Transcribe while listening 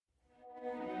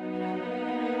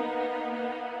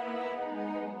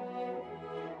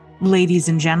Ladies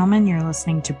and gentlemen, you're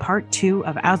listening to part 2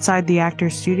 of Outside the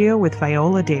Actors Studio with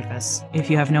Viola Davis. If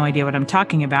you have no idea what I'm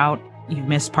talking about, you've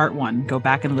missed part 1. Go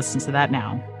back and listen to that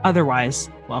now. Otherwise,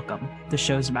 welcome. The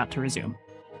show's about to resume.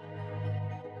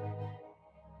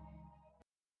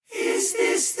 Is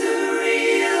this the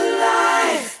real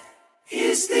life?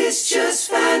 Is this just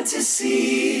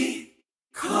fantasy?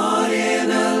 Caught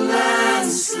in a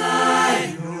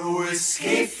landslide, no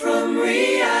escape from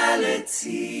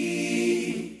reality.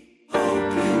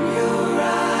 Open your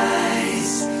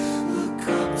eyes, look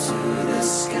up to the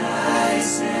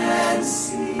skies and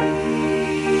see.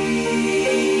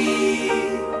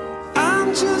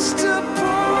 I'm just a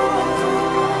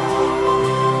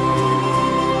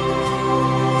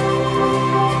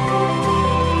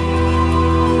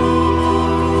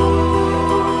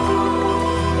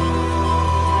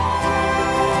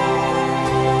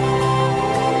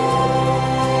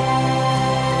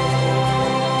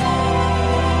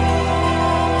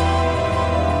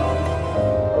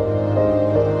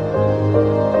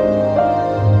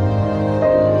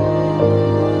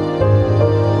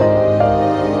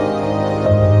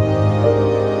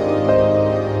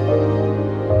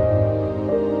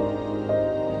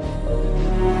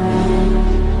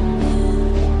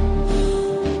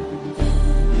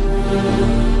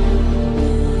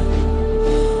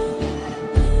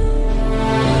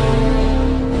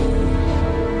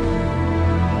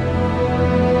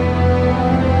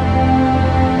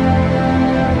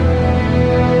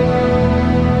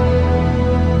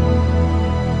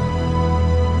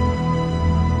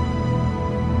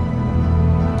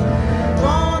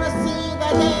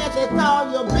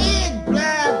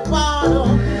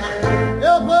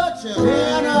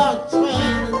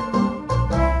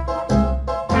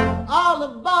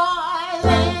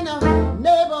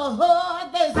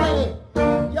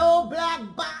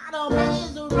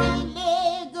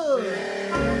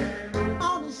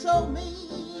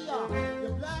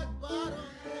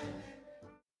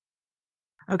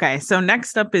Okay, so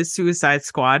next up is Suicide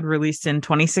Squad, released in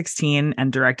 2016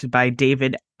 and directed by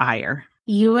David Ayer.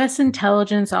 U.S.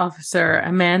 intelligence officer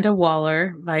Amanda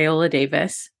Waller, Viola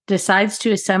Davis, decides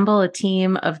to assemble a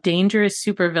team of dangerous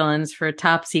supervillains for a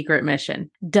top-secret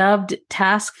mission. Dubbed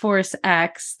Task Force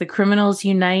X, the criminals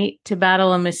unite to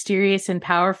battle a mysterious and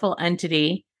powerful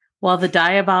entity, while the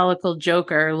diabolical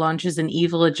Joker launches an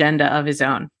evil agenda of his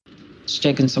own. It's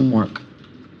taken some work,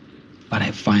 but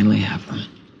I finally have them.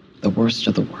 The worst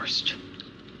of the worst.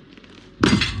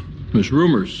 There's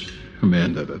rumors,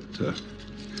 Amanda, that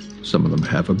some of them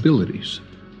have abilities.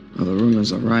 Well, the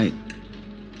rumors are right.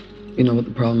 You know what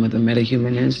the problem with the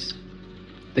metahuman is?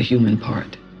 The human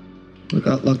part. We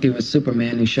got lucky with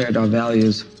Superman who shared our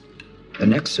values. The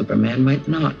next Superman might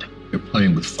not. You're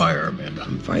playing with fire, Amanda.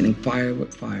 I'm fighting fire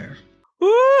with fire.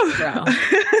 Ooh. Bro.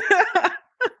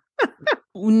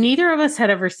 Neither of us had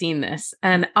ever seen this.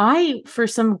 And I, for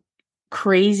some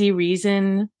crazy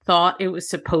reason, thought it was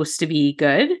supposed to be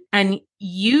good. And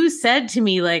you said to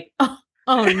me, like,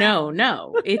 oh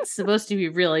no, it's supposed to be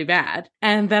really bad.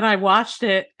 And then I watched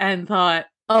it and thought,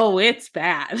 oh, it's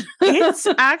bad. It's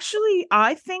actually,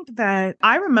 I think that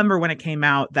I remember when it came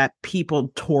out that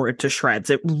people tore it to shreds.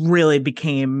 It really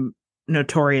became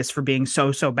notorious for being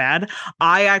so bad.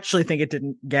 I actually think it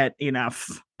didn't get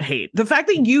enough hate. The fact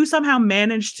that you somehow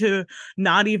managed to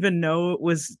not even know it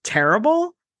was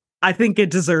terrible, I think it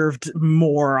deserved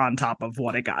more on top of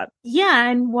what it got.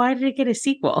 Yeah, and why did it get a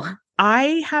sequel?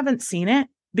 I haven't seen it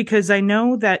because I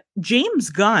know that James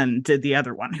Gunn did the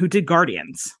other one, who did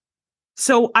Guardians.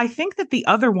 So I think that the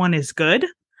other one is good.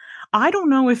 I don't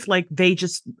know if like they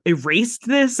just erased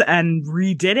this and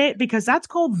redid it, because that's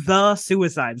called The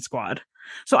Suicide Squad.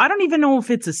 So I don't even know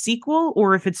if it's a sequel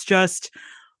or if it's just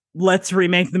let's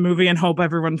remake the movie and hope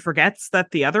everyone forgets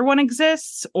that the other one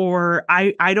exists, or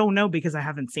I don't know because I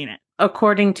haven't seen it.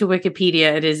 According to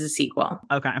Wikipedia, it is a sequel.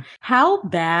 Okay. How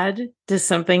bad does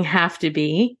something have to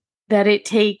be that it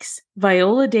takes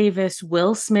Viola Davis,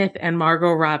 Will Smith, and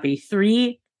Margot Robbie,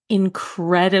 3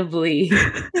 incredibly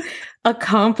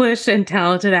accomplished and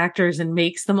talented actors, and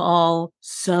makes them all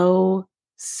so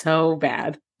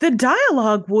bad? The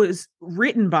dialogue was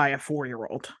written by a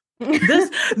 4-year-old.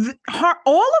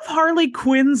 All of Harley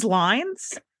Quinn's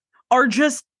lines are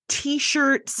just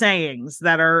t-shirt sayings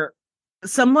that are,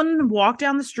 someone walked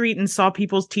down the street and saw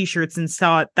people's t-shirts and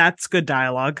saw it. That's good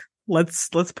dialogue. Let's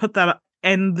put that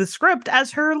in the script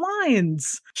as her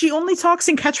lines. She only talks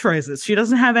in catchphrases. She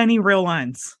doesn't have any real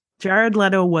lines. Jared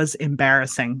Leto was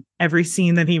embarrassing. Every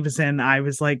scene that he was in, I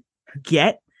was like,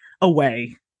 get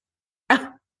away.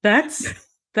 That's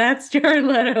Jared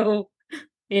Leto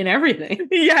in everything.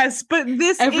 Yes, but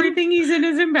this Everything he's in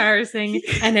is embarrassing,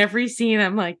 and every scene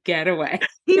I'm like, get away.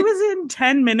 he was in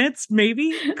 10 minutes,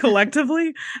 maybe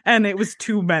collectively, and it was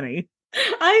too many.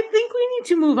 I think we need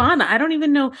to move on. I don't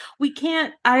even know.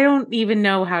 I don't even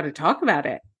know how to talk about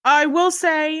it. I will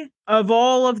say, of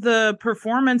all of the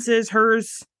performances,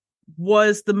 hers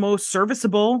was the most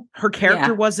serviceable. Her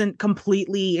character wasn't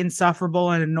completely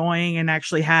insufferable and annoying and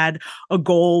actually had a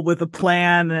goal with a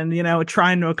plan and,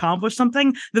 trying to accomplish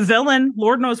something. The villain,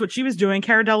 Lord knows what she was doing.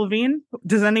 Cara Delevingne.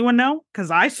 Does anyone know?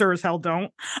 Because I sure as hell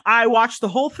don't. I watched the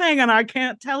whole thing and I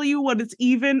can't tell you what it's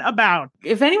even about.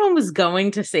 If anyone was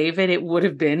going to save it, it would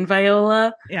have been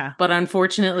Viola. Yeah. But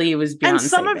unfortunately, it was beyond And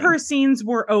some saving. of her scenes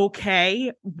were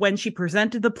okay. When she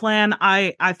presented the plan,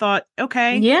 I thought,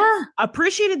 okay. Yeah.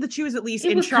 Appreciated that she was at least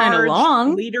It in was kinda charge,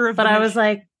 long, leader of but the I was mission.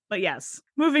 like, But yes,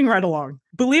 moving right along.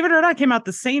 Believe it or not, came out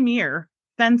the same year.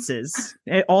 Fences.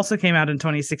 It also came out in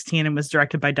 2016 and was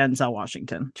directed by Denzel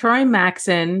Washington. Troy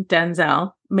Maxon,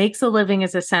 Denzel, makes a living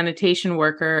as a sanitation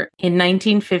worker in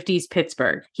 1950s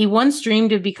Pittsburgh. He once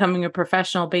dreamed of becoming a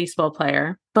professional baseball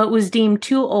player, but was deemed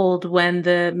too old when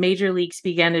the major leagues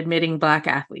began admitting Black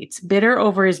athletes. Bitter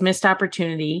over his missed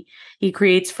opportunity, he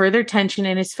creates further tension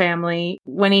in his family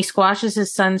when he squashes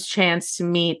his son's chance to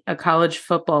meet a college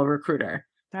football recruiter.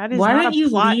 That is Why not don't a you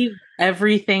plot. leave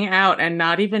everything out and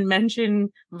not even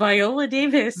mention Viola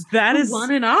Davis, That who is won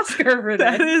an Oscar for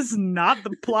that this? is not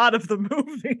the plot of the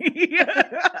movie.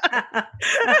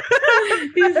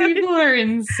 These people are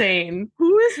insane.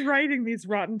 Who is writing these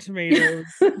Rotten Tomatoes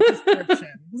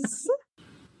descriptions?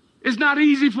 It's not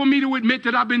easy for me to admit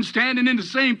that I've been standing in the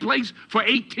same place for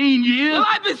 18 years. Well,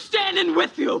 I've been standing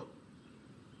with you.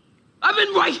 I've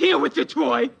been right here with you,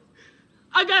 Troy.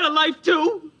 I got a life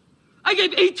too. I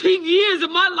gave 18 years of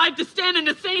my life to stand in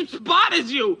the same spot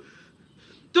as you.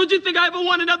 Don't you think I ever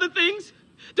wanted other things?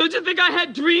 Don't you think I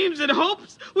had dreams and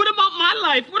hopes? What about my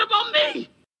life? What about me?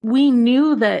 We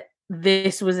knew that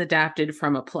this was adapted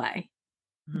from a play,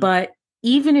 but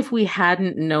even if we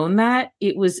hadn't known that,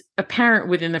 it was apparent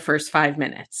within the first 5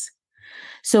 minutes.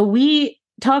 So we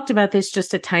talked about this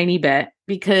just a tiny bit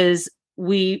because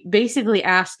we basically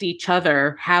asked each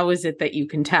other, how is it that you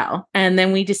can tell? And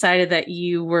then we decided that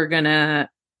you were going to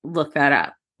look that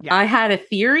up. Yeah. I had a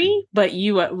theory, but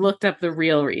you looked up the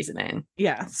real reasoning.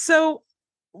 Yeah. So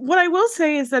what I will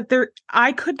say is that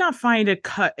I could not find a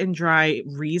cut and dry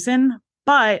reason,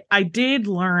 but I did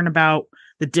learn about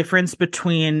the difference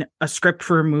between a script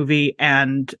for a movie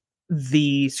and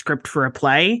the script for a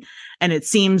play. And it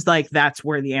seems like that's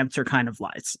where the answer kind of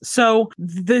lies. So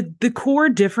the core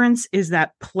difference is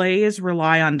that plays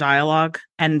rely on dialogue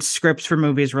and scripts for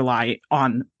movies rely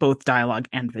on both dialogue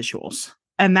and visuals.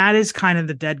 And that is kind of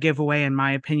the dead giveaway, in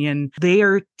my opinion. They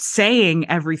are saying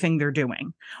everything they're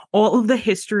doing. All of the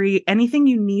history, anything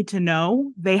you need to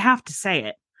know, they have to say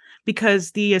it.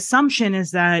 Because the assumption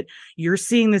is that you're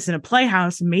seeing this in a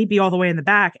playhouse, maybe all the way in the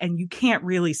back, and you can't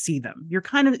really see them.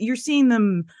 You're seeing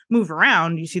them move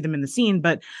around. You see them in the scene,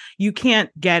 but you can't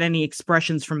get any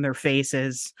expressions from their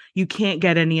faces. You can't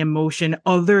get any emotion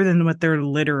other than what they're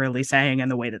literally saying and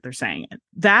the way that they're saying it.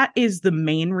 That is the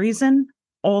main reason.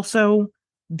 Also,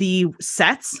 the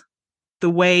sets, the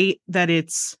way that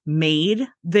it's made,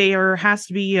 there has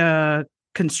to be a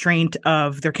constraint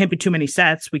of there can't be too many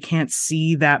sets. We can't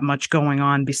see that much going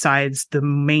on besides the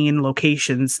main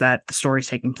locations that the story's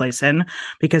taking place in,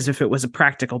 because if it was a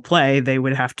practical play, they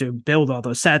would have to build all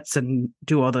those sets and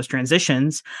do all those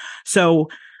transitions. So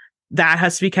that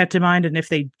has to be kept in mind. And if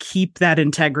they keep that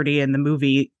integrity in the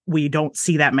movie, we don't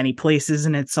see that many places.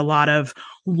 And it's a lot of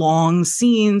long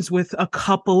scenes with a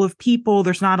couple of people.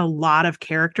 There's not a lot of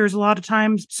characters a lot of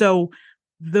times. So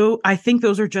though I think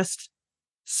those are just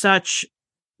such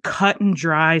cut and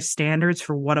dry standards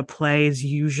for what a play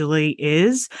usually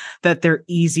is, that they're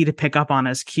easy to pick up on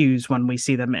as cues when we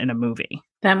see them in a movie.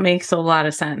 That makes a lot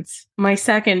of sense. My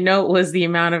second note was the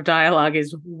amount of dialogue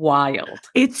is wild.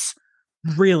 It's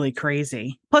really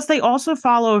crazy. Plus, they also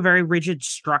follow a very rigid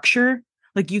structure.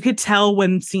 Like you could tell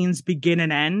when scenes begin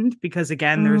and end because,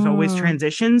 again, there's always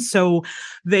transitions. So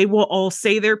they will all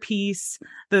say their piece.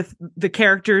 The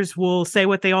characters will say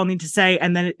what they all need to say.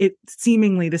 And then it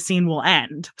seemingly the scene will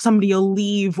end. Somebody will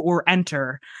leave or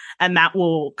enter. And that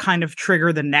will kind of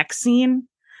trigger the next scene.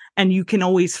 And you can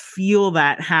always feel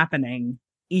that happening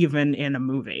even in a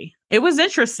movie. It was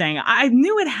interesting. I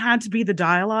knew it had to be the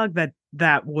dialogue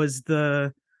that was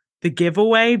the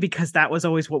giveaway, because that was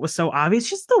always what was so obvious,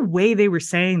 just the way they were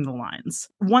saying the lines.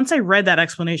 Once I read that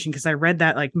explanation, because I read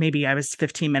that like maybe I was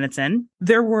 15 minutes in,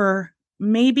 there were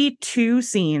maybe 2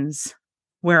 scenes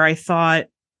where I thought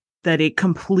that it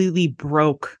completely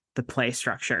broke the play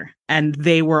structure, and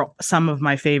they were some of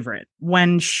my favorite.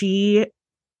 When she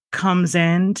comes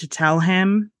in to tell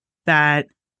him that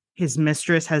his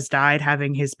mistress has died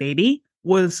having his baby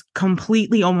was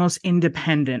completely almost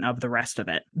independent of the rest of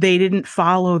it. They didn't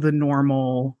follow the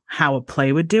normal how a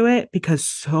play would do it because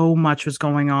so much was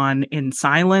going on in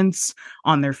silence,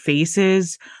 on their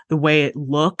faces, the way it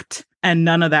looked, and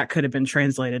none of that could have been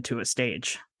translated to a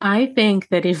stage. I think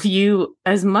that if you,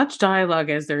 as much dialogue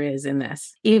as there is in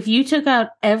this, if you took out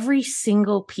every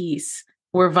single piece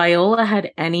where Viola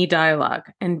had any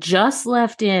dialogue and just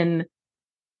left in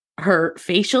her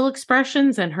facial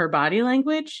expressions and her body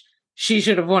language, she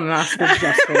should have won an Oscar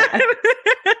just for that.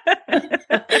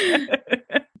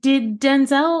 Did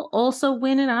Denzel also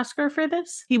win an Oscar for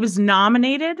this? He was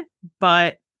nominated,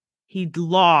 but he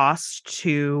lost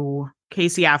to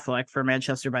Casey Affleck for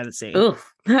Manchester by the Sea.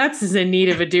 Oof, that's in need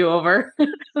of a do-over.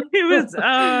 He was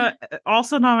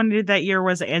also nominated that year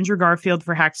was Andrew Garfield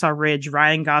for Hacksaw Ridge,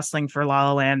 Ryan Gosling for La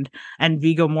La Land, and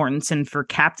Viggo Mortensen for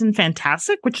Captain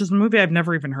Fantastic, which is a movie I've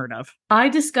never even heard of. I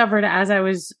discovered as I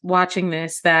was watching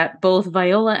this that both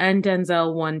Viola and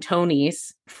Denzel won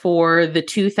Tonys for the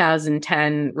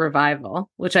 2010 revival,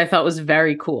 which I thought was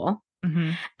very cool.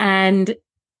 Mm-hmm. And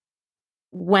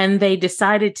when they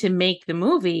decided to make the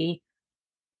movie,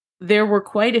 there were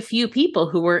quite a few people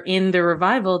who were in the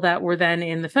revival that were then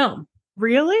in the film.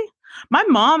 Really? My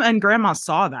mom and grandma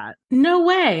saw that. No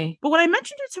way. But when I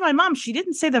mentioned it to my mom, she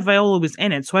didn't say that Viola was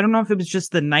in it. So I don't know if it was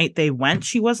just the night they went,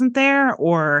 she wasn't there,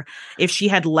 or if she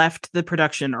had left the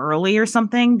production early or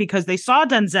something, because they saw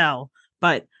Denzel,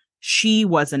 but she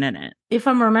wasn't in it. If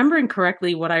I'm remembering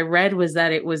correctly, what I read was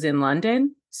that it was in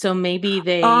London. So maybe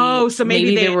they... Oh, so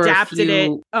maybe they adapted it.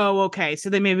 few... Oh, okay.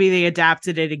 So maybe they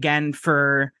adapted it again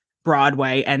for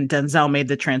Broadway, and Denzel made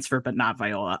the transfer, but not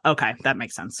Viola. Okay, that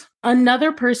makes sense.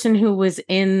 Another person who was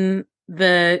in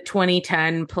the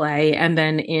 2010 play and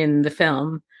then in the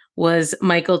film was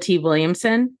Michael T.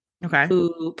 Williamson, Okay.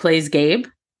 who plays Gabe,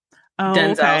 Oh,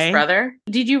 Denzel's okay. brother.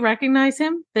 Did you recognize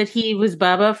him? That he was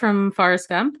Bubba from Forrest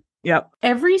Gump? Yep.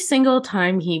 Every single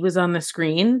time he was on the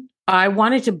screen, I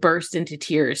wanted to burst into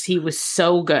tears. He was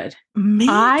so good. Me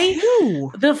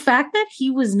too. The fact that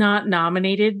he was not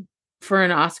nominated for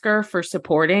an Oscar for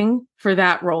supporting for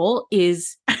that role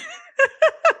is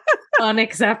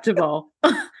unacceptable.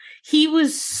 He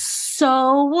was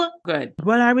so good.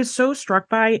 What I was so struck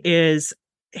by is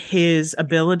his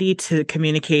ability to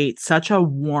communicate such a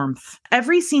warmth.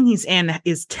 Every scene he's in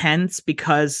is tense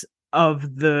because of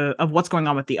what's going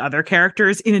on with the other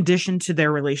characters in addition to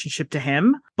their relationship to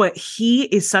him, but he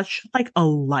is such like a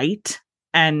light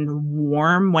and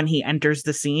warm when he enters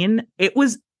the scene. It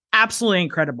was absolutely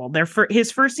incredible.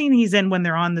 His first scene he's in when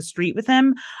they're on the street with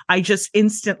him, I just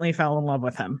instantly fell in love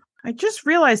with him. I just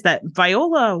realized that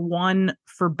Viola won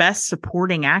for Best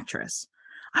Supporting Actress.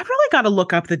 I've really got to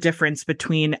look up the difference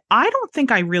between, I don't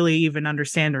think I really even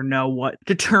understand or know what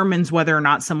determines whether or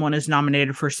not someone is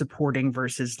nominated for supporting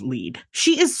versus lead.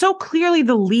 She is so clearly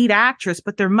the lead actress,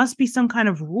 but there must be some kind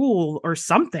of rule or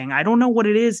something. I don't know what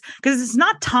it is, because it's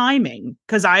not timing.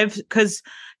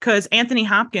 Because Anthony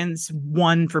Hopkins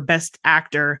won for Best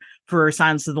Actor for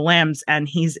Silence of the Lambs, and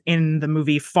he's in the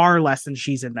movie far less than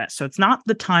she's in this. So it's not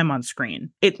the time on screen.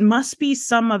 It must be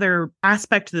some other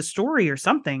aspect to the story or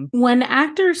something. When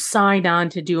actors sign on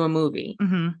to do a movie,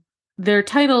 their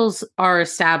titles are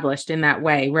established in that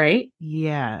way, right?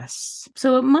 Yes.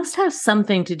 So it must have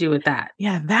something to do with that.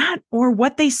 Yeah, that or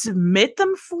what they submit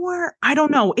them for. I don't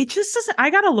know. It just doesn't.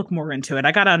 I got to look more into it.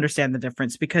 I got to understand the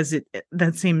difference, because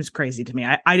that seems crazy to me.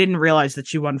 I didn't realize that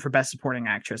she won for Best Supporting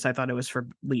Actress. I thought it was for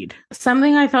lead.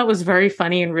 Something I thought was very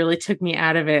funny and really took me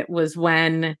out of it was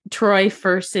when Troy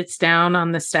first sits down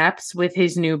on the steps with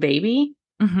his new baby,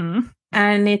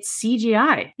 and it's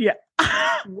CGI. Yeah.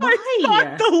 Why? I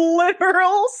thought the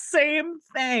literal same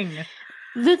thing.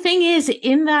 The thing is,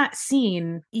 in that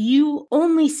scene, you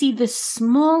only see the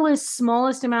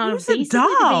smallest amount Who's of a basically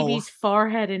the doll? baby's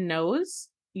forehead and nose.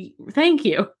 Thank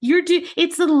you.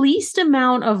 It's the least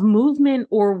amount of movement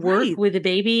or work Right. with a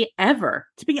baby ever.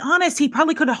 To be honest, he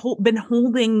probably could have been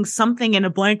holding something in a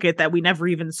blanket that we never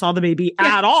even saw the baby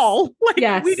at all. Like,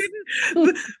 Yes. we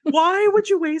didn't. Why would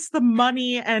you waste the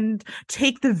money and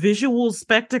take the visual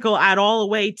spectacle at all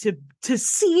away to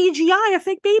CGI a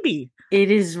fake baby?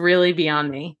 It is really beyond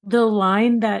me. The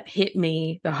line that hit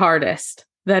me the hardest,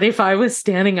 that if I was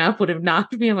standing up would have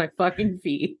knocked me on my fucking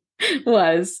feet,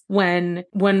 was when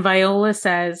Viola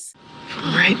says,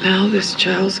 Right now, this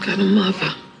child's got a mother.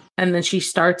 and then she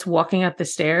starts walking up the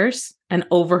stairs and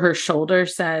over her shoulder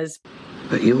says,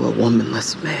 But you a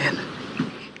womanless man.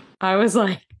 I was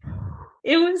like,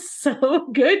 It was so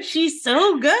good. She's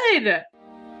so good.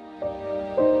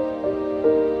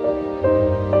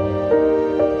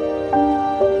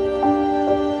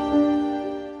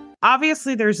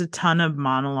 Obviously, there's a ton of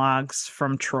monologues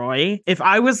from Troy. If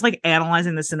I was like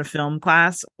analyzing this in a film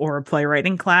class or a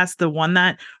playwriting class, the one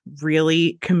that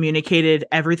really communicated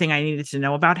everything I needed to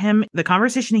know about him, the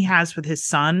conversation he has with his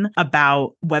son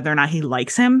about whether or not he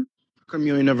likes him. How come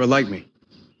you ain't never liked me?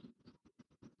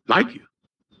 Like you?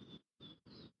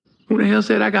 Who the hell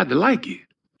said I got to like you?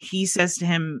 He says to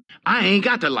him, I ain't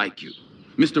got to like you.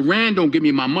 Mr. Rand don't give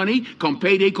me my money come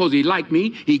payday because he like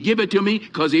me. He give it to me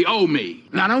because he owe me.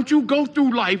 Now, don't you go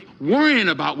through life worrying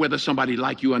about whether somebody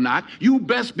like you or not. You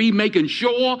best be making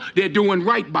sure they're doing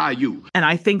right by you. And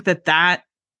I think that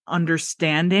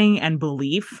understanding and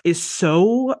belief is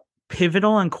so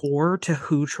pivotal and core to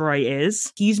who Troy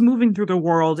is. He's moving through the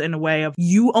world in a way of,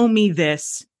 you owe me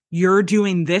this. You're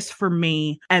doing this for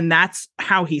me. And that's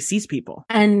how he sees people.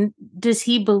 And does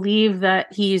he believe that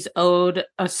he's owed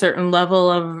a certain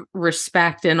level of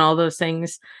respect and all those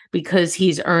things because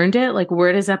he's earned it? Like,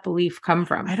 where does that belief come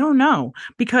from? I don't know,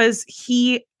 because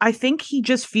I think he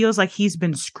just feels like he's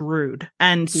been screwed.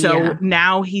 And so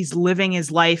now he's living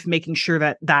his life making sure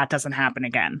that that doesn't happen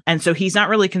again. And so he's not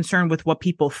really concerned with what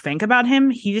people think about him.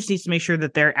 He just needs to make sure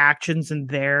that their actions and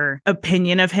their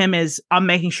opinion of him is, I'm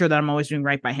making sure that I'm always doing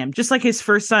right by him. Just like his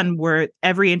first son, where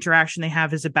every interaction they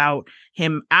have is about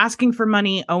him asking for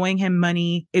money, owing him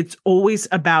money. It's always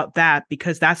about that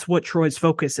because that's what Troy's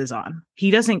focus is on.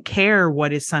 He doesn't care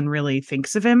what his son really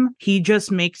thinks of him. He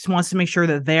just wants to make sure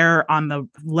that they're on the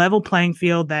level playing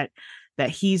field, that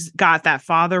he's got that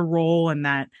father role and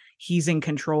that he's in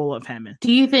control of him.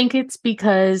 Do you think it's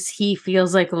because he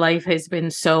feels like life has been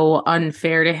so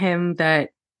unfair to him that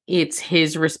it's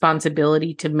his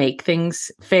responsibility to make things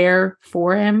fair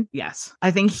for him? Yes. I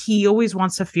think he always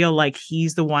wants to feel like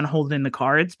he's the one holding the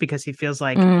cards because he feels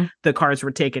like the cards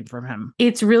were taken from him.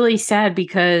 It's really sad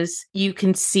because you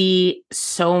can see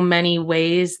so many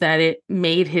ways that it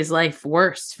made his life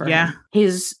worse for him.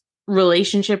 His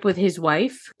relationship with his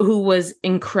wife, who was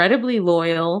incredibly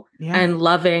loyal and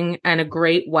loving and a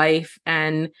great wife.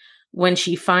 And when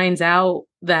she finds out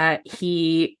that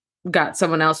he got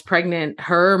someone else pregnant,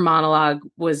 her monologue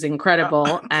was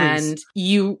incredible. And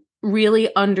you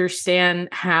really understand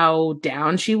how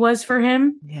down she was for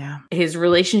him. Yeah. His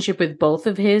relationship with both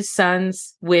of his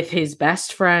sons, with his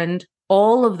best friend,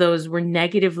 all of those were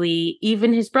negatively,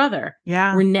 even his brother,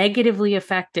 were negatively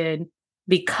affected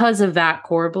because of that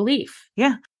core belief.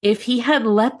 Yeah. If he had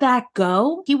let that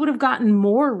go, he would have gotten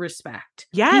more respect.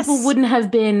 Yes. People wouldn't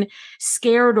have been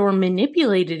scared or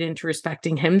manipulated into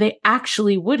respecting him. They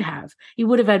actually would have. He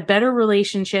would have had better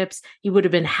relationships. He would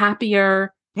have been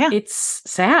happier. Yeah. It's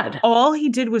sad. All he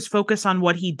did was focus on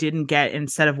what he didn't get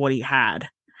instead of what he had.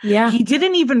 Yeah. He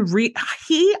didn't even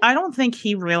I don't think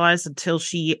he realized until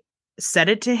she said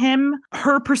it to him,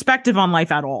 her perspective on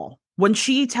life at all. When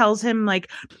she tells him, like,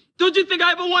 don't you think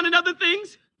I ever wanted other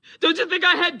things? Don't you think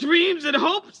I had dreams and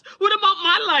hopes? What about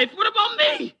my life? What about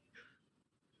me?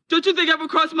 Don't you think I ever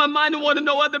crossed my mind to want to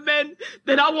know other men?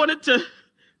 That I wanted to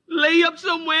lay up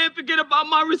somewhere and forget about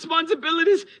my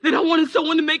responsibilities? That I wanted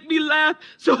someone to make me laugh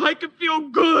so I could feel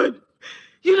good?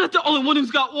 You're not the only one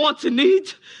who's got wants and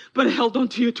needs, but I held on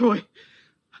to you, Troy.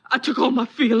 I took all my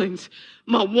feelings,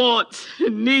 my wants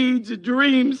and needs and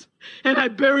dreams, and I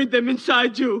buried them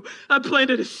inside you. I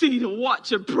planted a seed and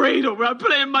watched and prayed over. I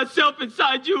planted myself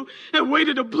inside you and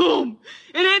waited to bloom.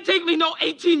 It didn't take me no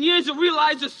 18 years to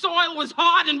realize the soil was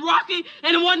hard and rocky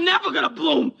and it was never gonna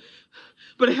bloom.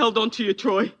 But I held on to you,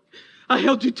 Troy. I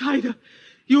held you tighter.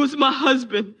 You was my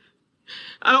husband.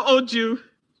 I owed you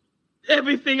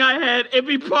everything I had,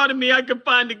 every part of me I could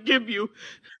find to give you.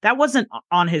 That wasn't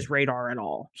on his radar at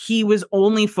all. He was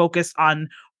only focused on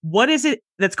what is it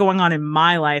that's going on in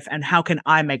my life and how can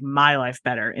I make my life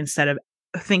better instead of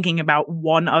thinking about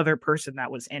one other person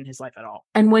that was in his life at all.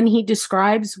 And when he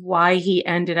describes why he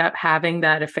ended up having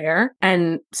that affair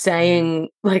and saying,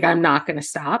 like, I'm not going to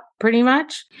stop, pretty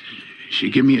much. She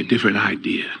gave me a different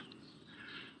idea,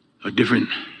 a different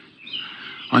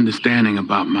understanding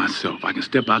about myself. I can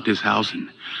step out this house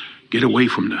and get away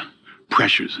from the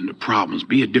pressures and the problems,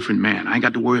 be a different man. I ain't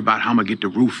got to worry about how I'm gonna get the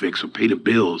roof fixed or pay the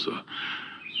bills, or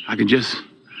I can just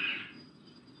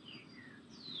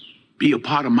be a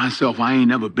part of myself I ain't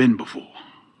never been before.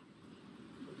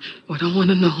 What I want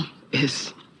to know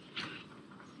is,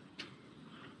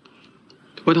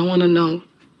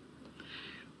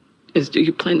 do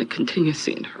you plan to continue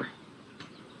seeing her?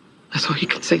 That's all you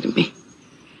can say to me.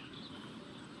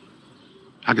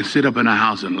 I can sit up in a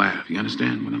house and laugh. You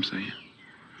understand what I'm saying?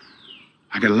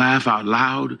 I can laugh out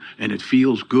loud, and it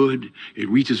feels good. It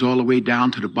reaches all the way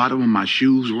down to the bottom of my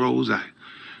shoes, Rose.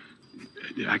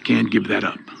 I can't give that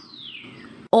up.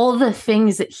 All the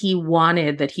things that he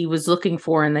wanted, that he was looking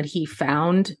for, and that he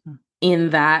found in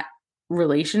that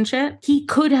relationship, he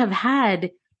could have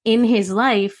had in his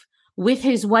life with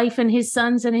his wife and his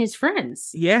sons and his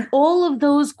friends. Yeah. All of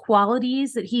those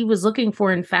qualities that he was looking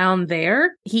for and found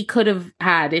there, he could have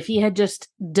had if he had just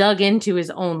dug into his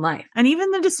own life. And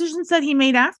even the decisions that he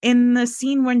made after, in the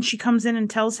scene when she comes in and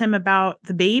tells him about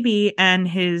the baby and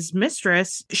his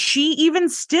mistress, she even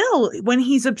still, when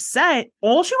he's upset,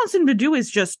 all she wants him to do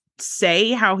is just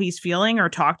say how he's feeling or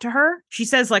talk to her. She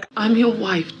says, like, I'm your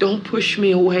wife. Don't push me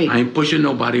away. I ain't pushing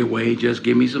nobody away. Just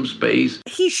give me some space.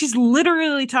 She's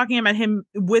literally talking about him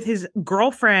with his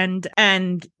girlfriend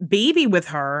and baby with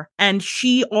her. And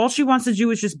all she wants to do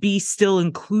is just be still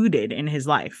included in his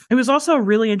life. It was also a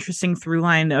really interesting through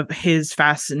line of his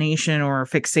fascination or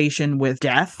fixation with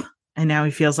death. And now he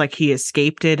feels like he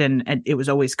escaped it and it was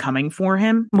always coming for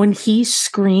him. When he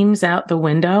screams out the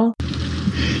window,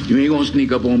 You ain't gonna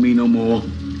sneak up on me no more.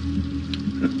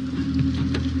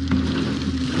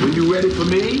 When you ready for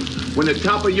me? When the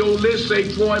top of your list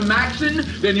say Troy Maxson,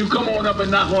 then you come on up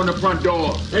and knock on the front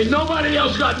door. Ain't nobody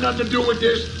else got nothing to do with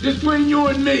this. It's between you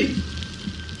and me.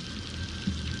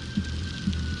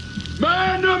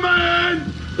 Man to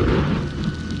man!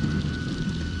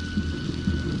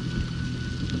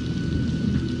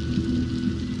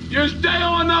 You stay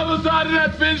on the other side of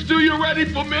that fence till you're ready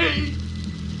for me.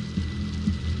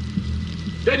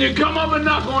 Then you come up and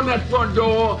knock on that front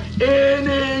door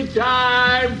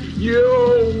anytime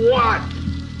you want.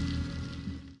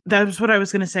 That was what I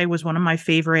was going to say was one of my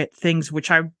favorite things,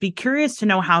 which I'd be curious to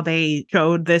know how they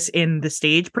showed this in the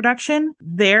stage production.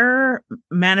 Their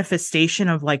manifestation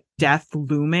of like death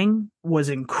looming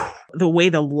was the way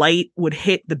the light would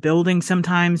hit the building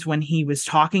sometimes when he was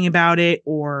talking about it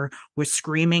or was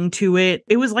screaming to it.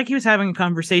 It was like he was having a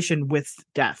conversation with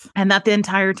death. And that the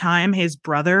entire time his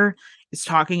brother is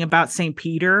talking about St.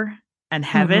 Peter and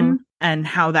heaven and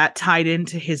how that tied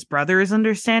into his brother's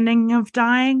understanding of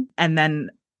dying. And then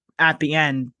at the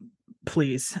end,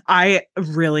 please, I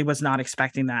really was not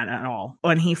expecting that at all.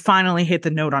 When he finally hit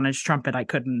the note on his trumpet, I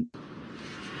couldn't.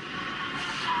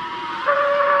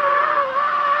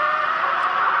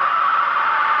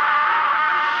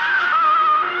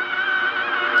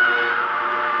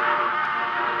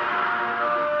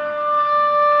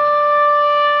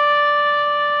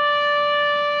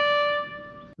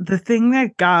 The thing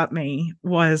that got me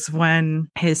was when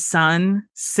his son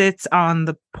sits on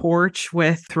the porch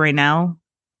with Raynell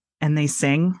and they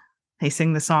sing. They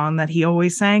sing the song that he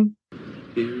always sang.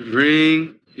 It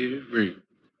ring, it ring.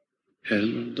 Had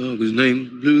my dog, his name was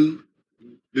Blue.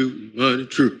 Blue, money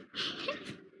true.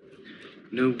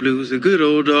 No, Blue's a good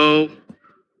old dog.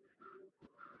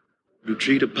 Blue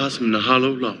treat a possum in the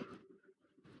hollow log.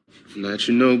 Now that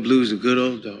you know Blue's a good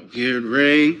old dog. Hear it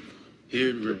ring, hear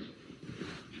it ring.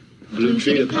 Blue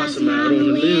treated possum out on the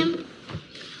limb.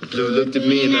 Blue looked at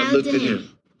me and I looked at him.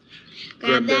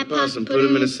 Grabbed that possum, put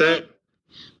him in a sack.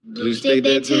 Blue stayed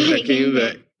there till I came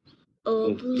back.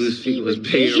 Oh, Blue's feet was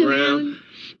big around.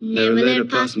 Never let a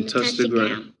possum touch the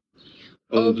ground.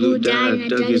 Oh, Blue died and I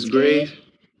dug his grave.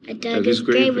 I dug his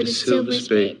grave with a silver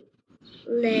spade.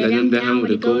 Let him down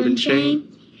with a golden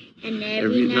chain. And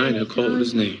every night I called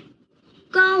his name.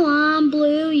 Go on,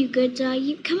 Blue, you good dog.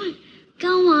 Come on.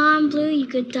 Go on, Blue, you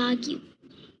good dog, you.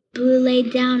 Blue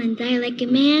laid down and died like a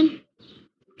man.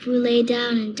 Blue laid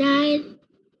down and died.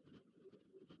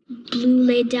 Blue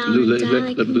laid down and died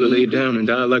like a man. Blue laid down and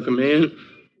died like a man.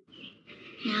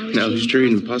 Now he's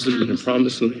treating possum in the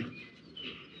promised land.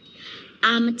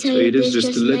 I'ma tell you this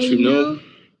just to let you know.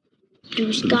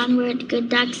 Blue's gone where the good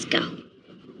dogs go.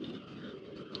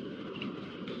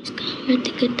 Blue's gone where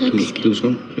the good dogs go. Blue's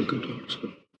gone where the good dogs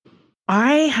go.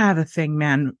 I have a thing,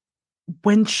 man.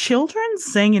 When children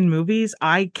sing in movies,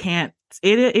 I can't.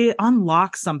 It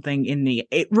unlocks something in me.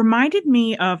 It reminded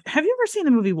me of. Have you ever seen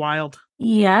the movie Wild?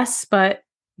 Yes, but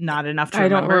not enough to I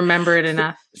remember. don't remember it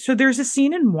enough. So there's a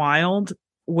scene in Wild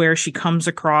where she comes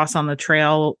across on the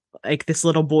trail like this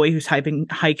little boy who's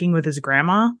hiking with his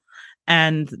grandma,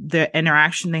 and the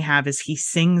interaction they have is he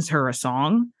sings her a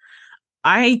song.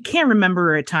 I can't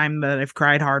remember a time that I've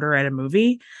cried harder at a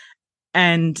movie,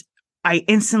 and I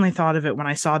instantly thought of it when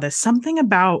I saw this. Something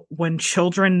about when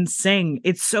children sing,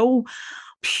 it's so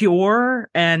pure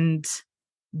and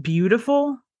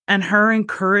beautiful. And her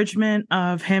encouragement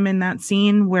of him in that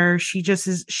scene where she just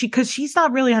is, because she's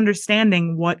not really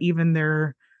understanding what even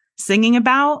they're singing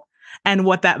about and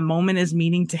what that moment is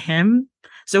meaning to him.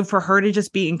 So for her to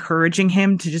just be encouraging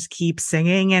him to just keep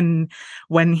singing, and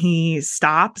when he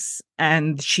stops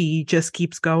and she just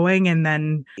keeps going, and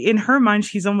then in her mind,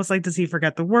 she's almost like, does he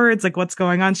forget the words? Like, what's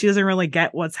going on? She doesn't really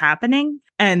get what's happening.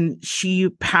 And she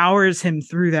powers him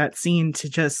through that scene to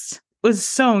just, it was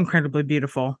so incredibly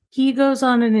beautiful. He goes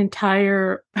on an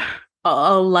entire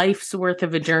a life's worth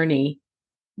of a journey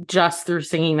just through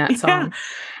singing that song. Yeah.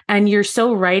 And you're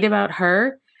so right about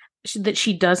her that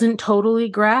she doesn't totally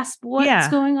grasp what's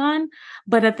going on.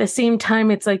 But at the same time,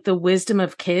 it's like the wisdom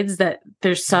of kids that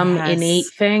there's some innate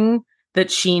thing that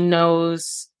she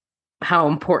knows how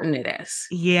important it is.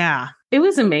 Yeah. It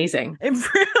was amazing. It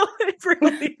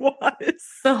really was.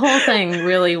 The whole thing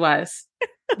really was.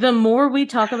 The more we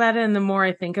talk about it and the more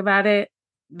I think about it,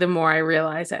 the more I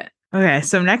realize it. Okay,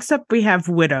 so next up we have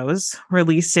Widows,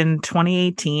 released in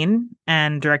 2018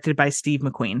 and directed by Steve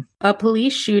McQueen. A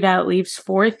police shootout leaves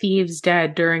 4 thieves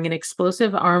dead during an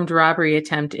explosive armed robbery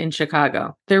attempt in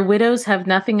Chicago. Their widows have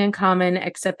nothing in common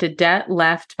except a debt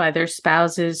left by their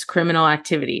spouses' criminal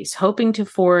activities. Hoping to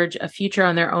forge a future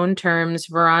on their own terms,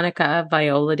 Veronica,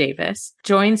 Viola Davis,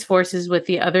 joins forces with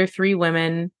the other 3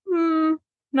 women,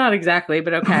 not exactly,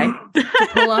 but okay, to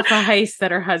pull off a heist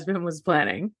that her husband was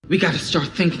planning. We gotta start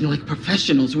thinking like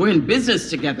professionals. We're in business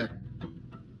together.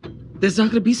 There's not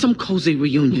gonna be some cozy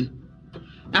reunion.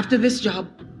 After this job,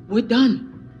 we're done.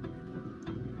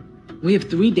 We have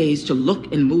 3 days to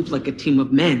look and move like a team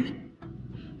of men.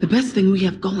 The best thing we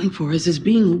have going for us is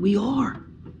being who we are.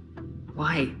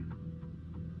 Why?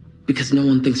 Because no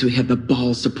one thinks we have the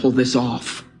balls to pull this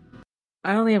off.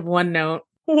 I only have one note.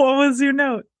 What was your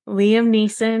note? Liam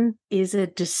Neeson is a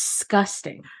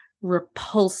disgusting,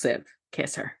 repulsive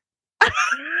kisser.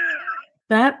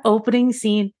 That opening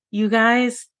scene, you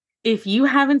guys, if you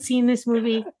haven't seen this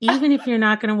movie, even if you're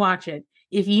not going to watch it,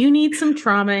 if you need some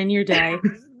trauma in your day,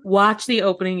 watch the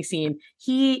opening scene.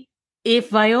 If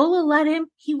Viola let him,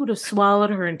 he would have swallowed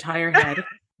her entire head.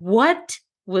 What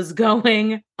was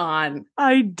going on?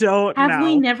 I don't know. Have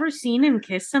we never seen him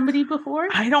kiss somebody before?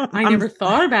 I never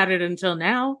thought about it until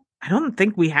now. I don't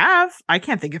think we have. I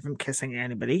can't think of him kissing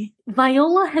anybody.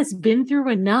 Viola has been through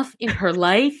enough in her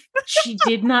life. She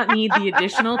did not need the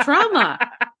additional trauma.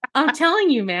 I'm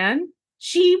telling you, man.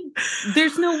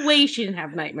 There's no way she didn't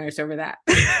have nightmares over that.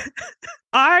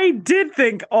 I did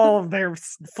think all of their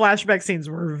flashback scenes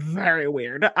were very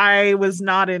weird. I was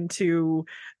not into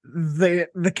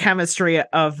the chemistry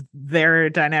of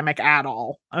their dynamic at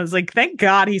all. I was like, thank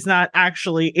God he's not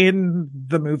actually in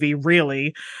the movie,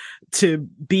 really, to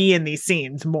be in these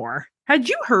scenes more. Had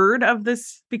you heard of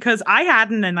this? Because I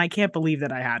hadn't, and I can't believe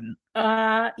that I hadn't.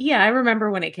 Yeah, I remember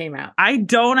when it came out. I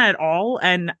don't at all,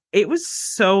 and it was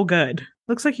so good.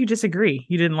 Looks like you disagree.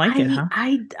 You didn't like it, huh?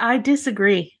 I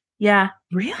disagree. Yeah.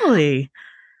 Really?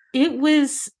 It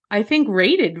was, I think,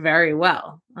 rated very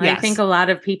well. Yes. I think a lot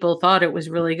of people thought it was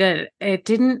really good. It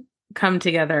didn't come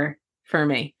together for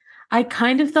me. I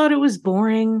kind of thought it was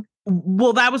boring.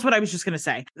 Well, that was what I was just going to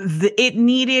say. It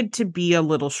needed to be a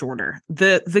little shorter.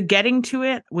 The getting to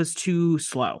it was too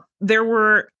slow. There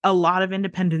were a lot of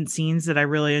independent scenes that I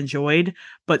really enjoyed,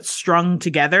 but strung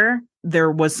together,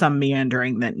 there was some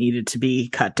meandering that needed to be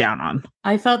cut down on.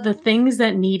 I thought the things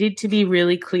that needed to be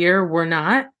really clear were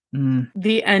not.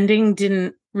 The ending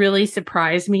didn't really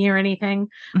surprise me or anything.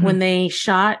 Mm-hmm. When they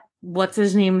shot what's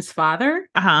his name's father,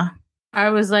 I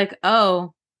was like,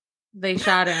 oh, they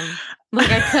shot him. Like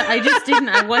I just didn't.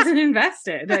 I wasn't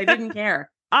invested. I didn't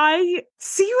care. I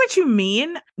see what you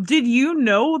mean. Did you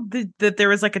know that there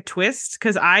was like a twist?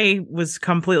 Because I was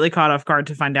completely caught off guard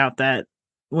to find out that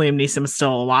Liam Neeson was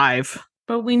still alive.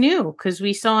 But we knew because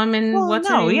we saw him in what's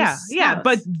her name's yeah. house.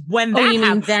 But when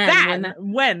that happened,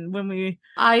 then when we,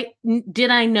 did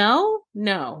I know?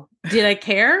 No. Did I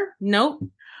care? Nope.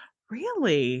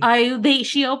 Really?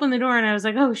 She opened the door and I was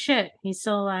like, oh shit, he's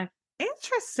still alive.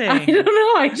 Interesting. I don't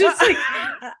know. I just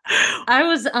I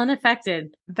was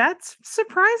unaffected. That's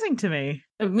surprising to me.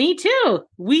 Me too.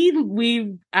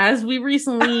 We as we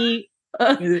recently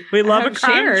we love a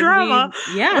crime drama.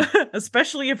 Yeah.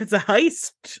 Especially if it's a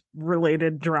heist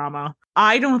related drama.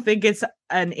 I don't think it's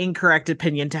an incorrect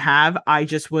opinion to have. I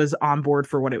just was on board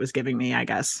for what it was giving me, I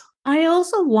guess. I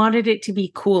also wanted it to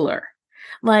be cooler.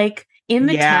 Like in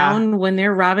the town when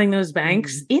they're robbing those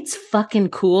banks, it's fucking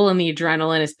cool and the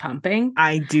adrenaline is pumping.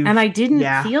 I do. And I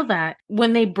didn't feel that.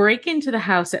 When they break into the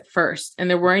house at first and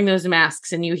they're wearing those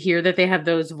masks and you hear that they have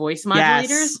those voice modulators,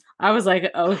 yes. I was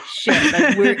like, oh shit,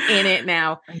 like we're in it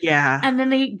now. Yeah. And then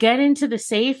they get into the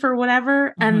safe or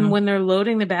whatever. And when they're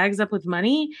loading the bags up with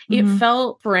money, it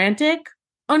felt frantic.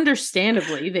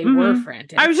 Understandably, they were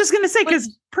frantic. I was just going to say,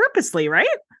 because purposely, right?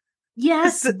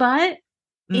 Yes, but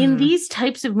in these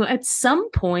types of at some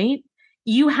point,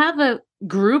 you have a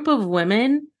group of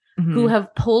women who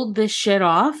have pulled this shit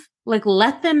off. Like,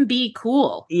 let them be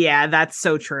cool. Yeah, that's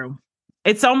so true.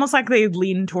 It's almost like they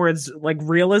lean towards like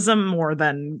realism more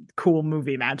than cool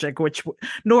movie magic, which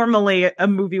normally a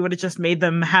movie would have just made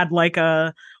them had like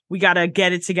we got to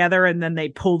get it together, and then they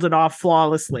pulled it off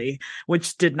flawlessly,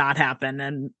 which did not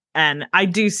happen. And I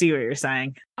do see what you're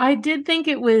saying. I did think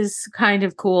it was kind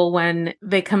of cool when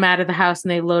they come out of the house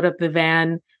and they load up the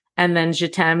van, and then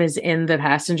Jatem is in the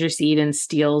passenger seat and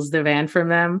steals the van from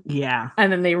them. Yeah.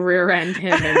 And then they rear end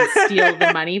him and steal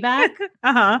the money back.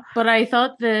 But I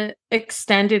thought the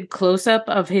extended close up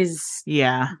of his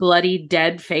bloody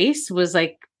dead face was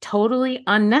like totally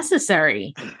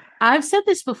unnecessary. I've said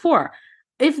this before.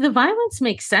 If the violence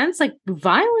makes sense, like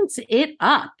violence it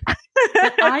up.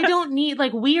 I don't need,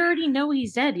 like, we already know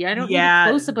he's dead. I don't need a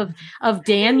close up of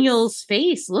Daniel's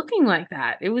face looking like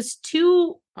that. It was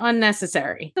too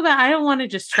unnecessary. But I don't want to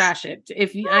just trash it.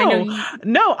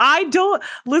 I don't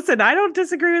listen. I don't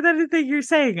disagree with anything you're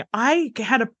saying. I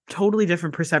had a totally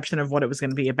different perception of what it was going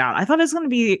to be about. I thought it was going to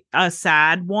be a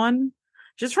sad one.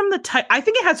 Just from the title, I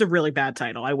think it has a really bad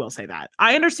title. I will say that.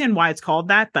 I understand why it's called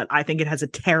that, but I think it has a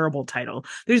terrible title.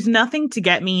 There's nothing to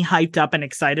get me hyped up and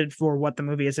excited for what the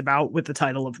movie is about with the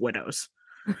title of Widows.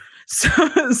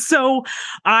 So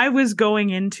I was going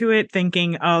into it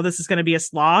thinking, oh, this is going to be a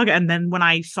slog. And then when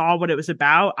I saw what it was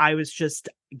about, I was just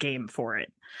game for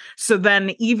it. So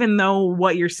then even though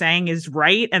what you're saying is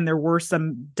right and there were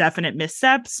some definite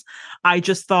missteps, I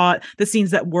just thought the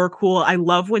scenes that were cool. I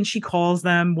love when she calls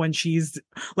them, when she's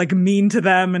like mean to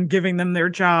them and giving them their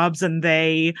jobs and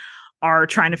they are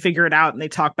trying to figure it out and they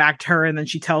talk back to her and then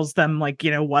she tells them like,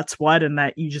 you know, what's what and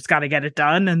that you just got to get it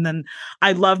done. And then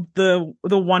I loved the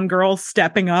one girl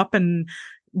stepping up and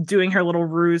doing her little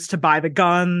ruse to buy the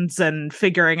guns and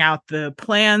figuring out the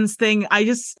plans thing. I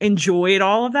just enjoyed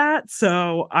all of that.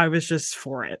 So I was just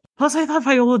for it. Plus, I thought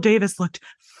Viola Davis looked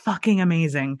fucking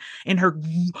amazing in her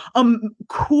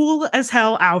cool as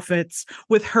hell outfits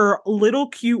with her little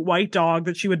cute white dog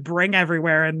that she would bring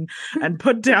everywhere and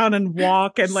put down and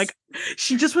walk. And like,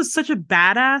 she just was such a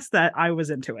badass that I was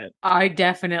into it. I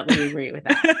definitely agree with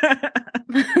that.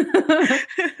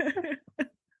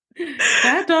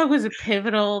 That dog was a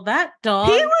pivotal. That dog.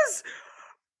 He was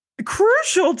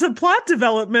crucial to plot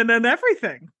development and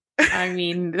everything. I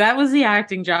mean, that was the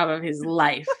acting job of his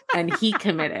life, and he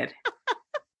committed.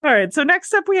 All right. So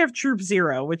next up, we have Troop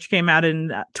Zero, which came out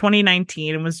in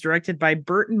 2019 and was directed by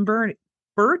Bert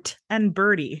and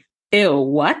Bertie. Ew,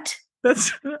 what?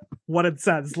 That's what it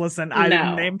says. Listen, I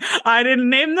didn't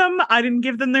name them. I didn't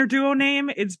give them their duo name.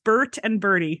 It's Bert and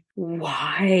Bertie.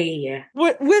 Why?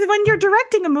 When you're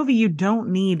directing a movie, you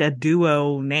don't need a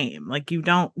duo name. Like, you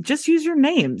don't just use your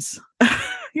names.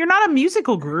 You're not a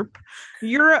musical group.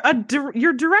 You're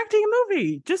directing a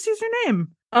movie. Just use your name.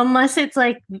 Unless it's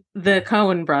like the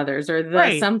Coen brothers or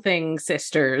the something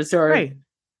sisters or. Right.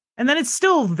 And then it's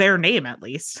still their name, at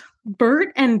least.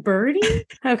 Bert and Bertie?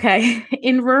 Okay.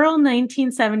 In rural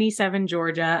 1977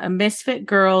 Georgia, a misfit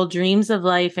girl dreams of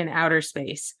life in outer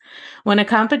space. When a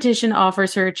competition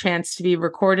offers her a chance to be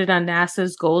recorded on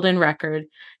NASA's Golden Record,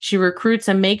 she recruits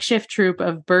a makeshift troop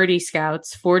of Bertie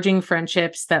Scouts, forging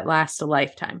friendships that last a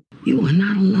lifetime. You are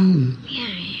not alone. Yeah,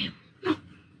 I am. No.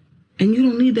 And you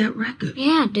don't need that record.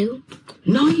 Yeah, I do.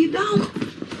 No, you don't.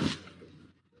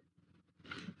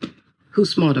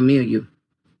 Who's smarter, me or you?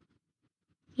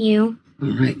 You.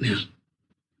 All right, now.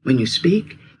 When you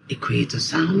speak, it creates a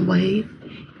sound wave,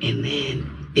 and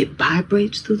then it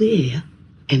vibrates through the air,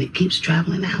 and it keeps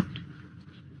traveling out.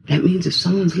 That means if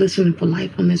someone's listening for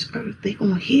life on this earth, they're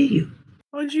going to hear you.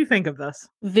 What did you think of this?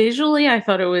 Visually, I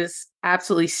thought it was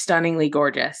absolutely stunningly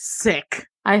gorgeous. Sick.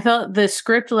 I thought the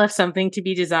script left something to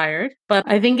be desired, but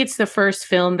I think it's the first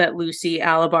film that Lucy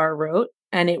Alibar wrote,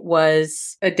 and it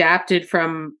was adapted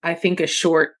from, I think, a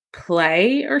short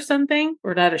play or something,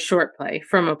 or not a short play,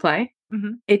 from a play.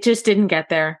 Mm-hmm. It just didn't get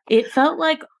there. It felt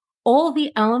like all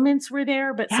the elements were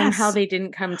there, but somehow they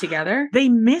didn't come together. They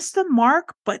missed the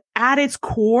mark, but at its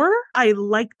core, I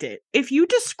liked it. If you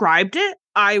described it,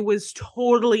 I was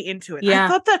totally into it. Yeah. I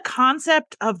thought the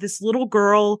concept of this little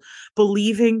girl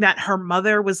believing that her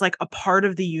mother was like a part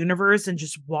of the universe and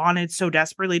just wanted so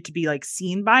desperately to be like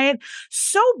seen by it,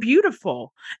 so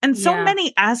beautiful. And so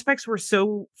many aspects were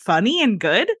so funny and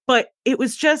good, but it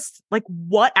was just like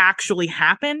what actually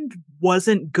happened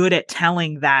wasn't good at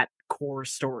telling that core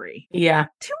story. Yeah.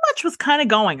 Too much was kind of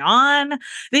going on.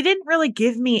 They didn't really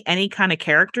give me any kind of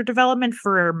character development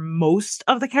for most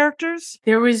of the characters.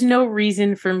 There was no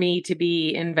reason for me to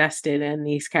be invested in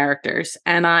these characters,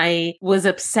 and I was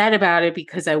upset about it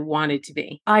because I wanted to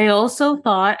be. I also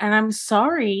thought, and I'm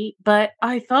sorry, but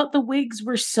I thought the wigs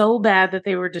were so bad that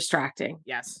they were distracting.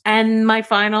 Yes. And my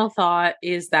final thought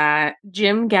is that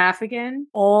Jim Gaffigan,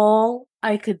 all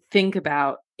I could think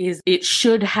about is it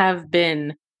should have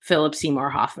been Philip Seymour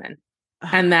Hoffman,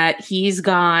 and that he's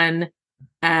gone,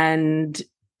 and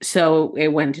so it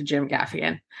went to Jim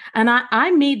Gaffigan. And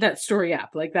I made that story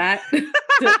up like that.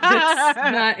 That's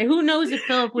not, who knows if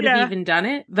Philip would have even done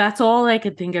it? That's all I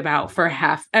could think about for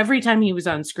every time he was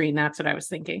on screen. That's what I was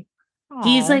thinking. Aww.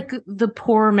 He's like the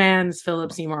poor man's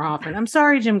Philip Seymour Hoffman. I'm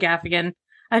sorry, Jim Gaffigan.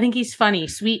 I think he's funny,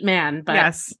 sweet man. But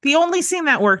yes, the only scene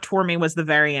that worked for me was the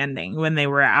very ending when they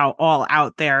were all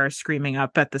out there screaming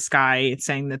up at the sky,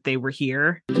 saying that they were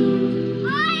here.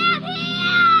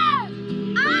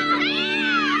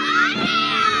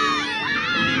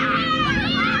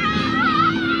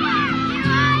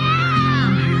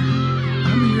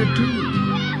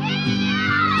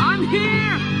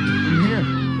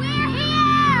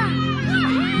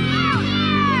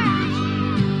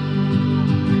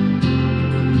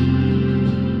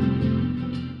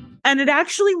 And it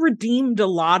actually redeemed a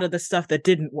lot of the stuff that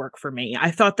didn't work for me. I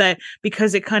thought that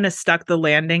because it kind of stuck the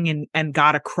landing and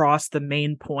got across the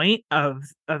main point of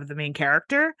the main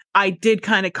character, I did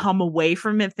kind of come away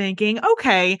from it thinking,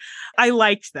 okay, I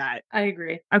liked that. I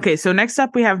agree. Okay, so next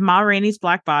up we have Ma Rainey's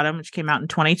Black Bottom, which came out in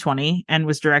 2020 and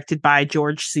was directed by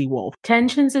George C. Wolfe.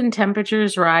 Tensions and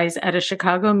temperatures rise at a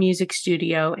Chicago music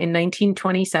studio in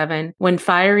 1927 when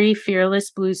fiery, fearless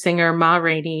blues singer Ma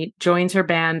Rainey joins her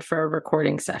band for a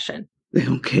recording session. They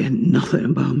don't care nothing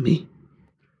about me.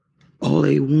 All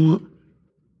they want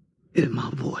is my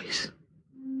voice.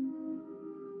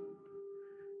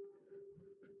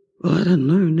 Well, I done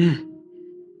learned that.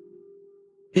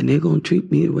 And they're going to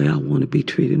treat me the way I want to be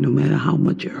treated, no matter how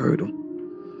much it hurt them.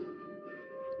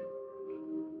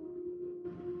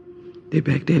 They're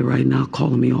back there right now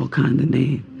calling me all kinds of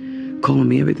names, calling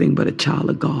me everything but a child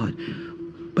of God.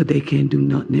 But they can't do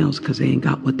nothing else because they ain't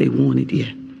got what they wanted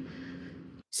yet.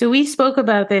 So we spoke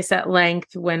about this at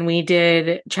length when we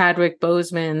did Chadwick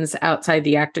Boseman's Outside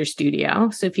the Actors Studio.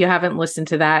 So if you haven't listened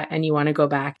to that and you want to go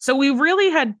back. So we really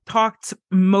had talked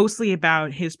mostly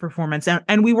about his performance,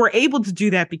 and we were able to do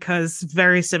that because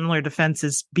very similar to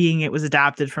Fences, being it was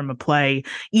adapted from a play.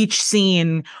 Each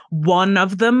scene, one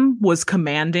of them was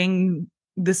commanding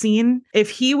the scene. If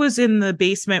he was in the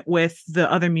basement with the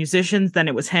other musicians, then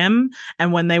it was him.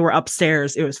 And when they were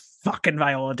upstairs, it was fucking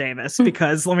Viola Davis,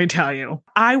 because let me tell you,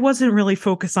 I wasn't really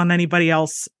focused on anybody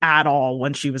else at all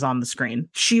when she was on the screen.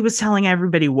 She was telling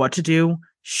everybody what to do.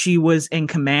 She was in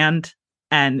command,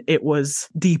 and it was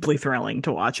deeply thrilling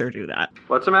to watch her do that.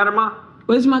 What's the matter, Ma?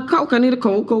 Where's my Coke? I need a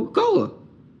cold Coca-Cola.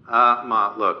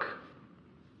 Ma, look.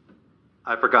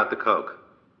 I forgot the Coke.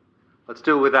 Let's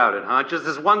do it without it, huh? Just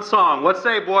this one song. What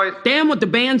say, boys? Damn what the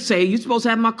band say. You're supposed to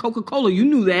have my Coca-Cola. You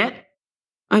knew that.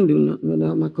 I can do nothing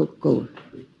without my Coca-Cola.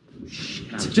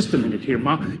 Just a minute here,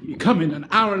 Ma. You come in an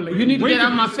hour late. You need to get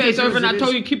out of my face, Irvin. I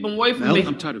told you to keep them away from me.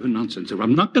 I'm tired of the nonsense.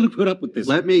 I'm not going to put up with this.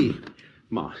 Let me.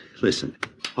 Ma, listen.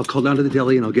 I'll call down to the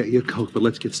deli and I'll get you a Coke, but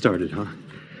let's get started, huh?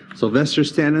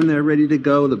 Sylvester's standing there ready to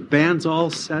go. The band's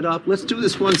all set up. Let's do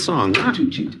this one song. I'm too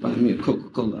cheap to buy me a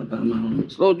Coca-Cola. I buy my own.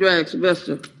 Slow drag,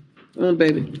 Sylvester. Come on,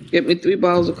 baby. Get me 3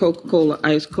 bottles of Coca-Cola,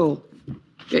 ice cold.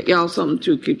 Get y'all something,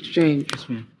 too. Keep the change. Yes,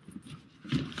 ma'am.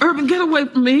 Urban, get away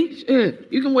from me. Shit.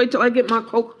 You can wait till I get my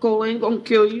Coca-Cola. Ain't gonna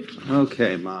kill you.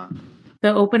 Okay, Ma.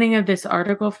 The opening of this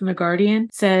article from The Guardian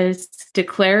says,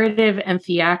 declarative and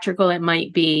theatrical it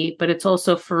might be, but it's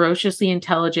also ferociously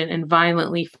intelligent and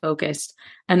violently focused.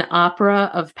 An opera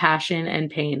of passion and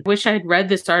pain. Wish I'd read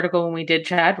this article when we did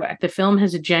Chadwick. The film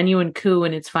has a genuine coup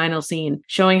in its final scene,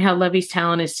 showing how Levy's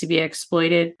talent is to be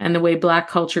exploited and the way Black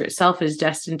culture itself is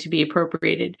destined to be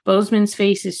appropriated. Boseman's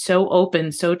face is so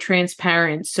open, so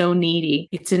transparent, so needy.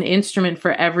 It's an instrument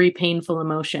for every painful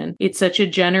emotion. It's such a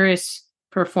generous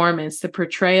performance, the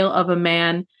portrayal of a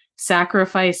man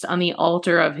sacrificed on the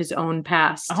altar of his own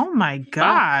past. Oh my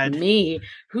God. Fuck me.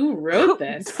 Who wrote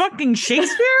this? Fucking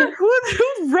Shakespeare?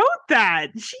 who wrote that?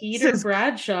 Peter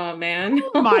Bradshaw, man.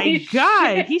 Oh my Holy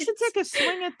God. shit. He should take a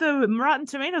swing at the Rotten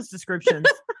Tomatoes descriptions.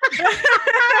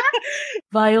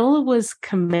 Viola was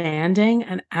commanding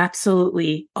and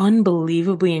absolutely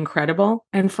unbelievably incredible.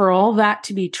 And for all that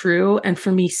to be true, and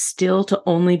for me still to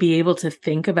only be able to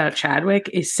think about Chadwick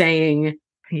is saying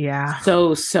Yeah.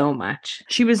 So much.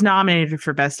 She was nominated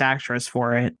for Best Actress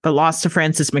for it, but lost to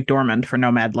Frances McDormand for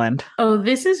Nomadland. Oh,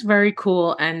 this is very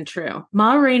cool and true.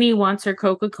 Ma Rainey wants her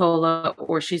Coca-Cola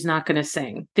or she's not going to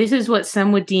sing. This is what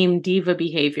some would deem diva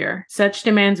behavior. Such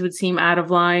demands would seem out of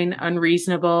line,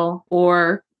 unreasonable,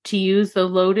 or, to use the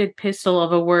loaded pistol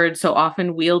of a word so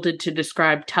often wielded to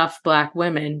describe tough Black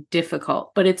women,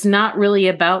 difficult. But it's not really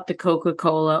about the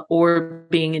Coca-Cola or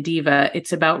being a diva.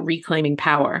 It's about reclaiming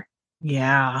power.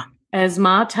 Yeah. As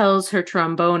Ma tells her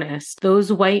trombonist,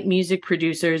 those white music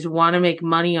producers want to make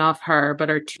money off her, but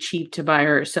are too cheap to buy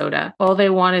her a soda. All they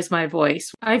want is my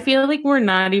voice. I feel like we're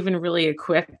not even really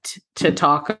equipped to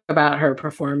talk about her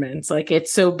performance. Like,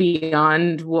 it's so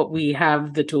beyond what we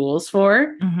have the tools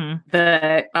for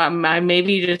that I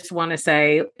maybe just want to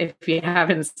say, if you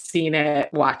haven't seen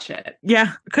it, watch it.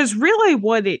 Yeah, because really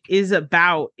what it is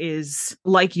about is,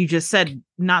 like you just said,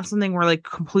 not something we're like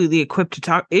completely equipped to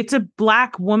talk. It's a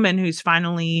Black woman who's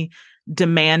finally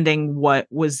demanding what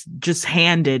was just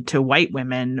handed to white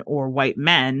women or white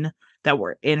men that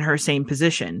were in her same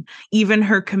position. Even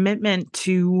her commitment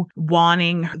to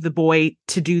wanting the boy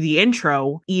to do the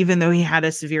intro, even though he had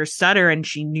a severe stutter and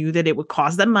she knew that it would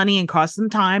cost them money and cost them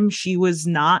time, she was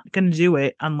not going to do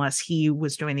it unless he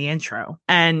was doing the intro.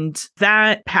 And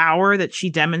that power that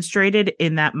she demonstrated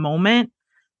in that moment,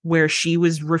 where she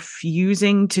was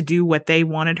refusing to do what they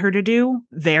wanted her to do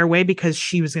their way because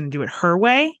she was going to do it her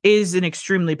way, is an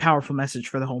extremely powerful message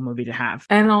for the whole movie to have.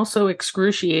 And also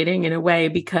excruciating in a way,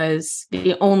 because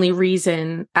the only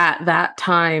reason at that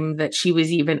time that she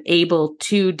was even able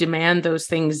to demand those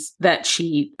things that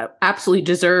she absolutely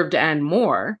deserved and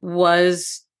more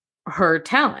was her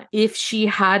talent. If she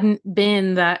hadn't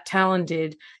been that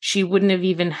talented, she wouldn't have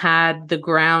even had the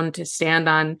ground to stand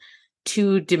on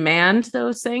to demand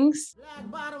those things.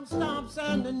 Black bottom stomps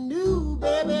and the new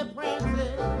baby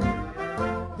Francis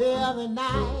the other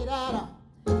night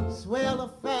at a swell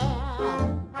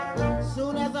affair.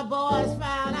 Soon as the boys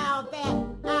found out that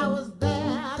I was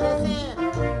there, they said,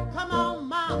 "Come on,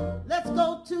 Ma, let's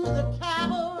go to the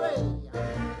cabaret."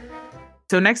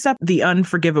 So next up, The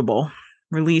Unforgivable,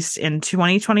 released in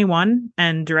 2021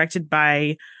 and directed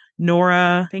by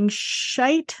Nora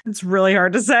Fingscheit. It's really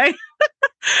hard to say.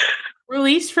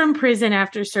 Released from prison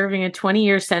after serving a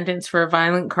 20-year sentence for a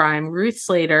violent crime, Ruth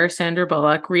Slater, Sandra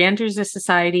Bullock, re-enters a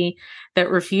society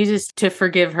that refuses to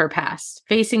forgive her past.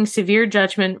 Facing severe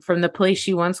judgment from the place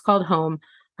she once called home,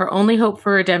 her only hope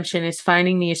for redemption is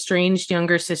finding the estranged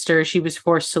younger sister she was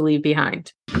forced to leave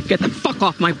behind. Get the fuck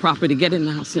off my property. Get in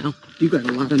the house now. You got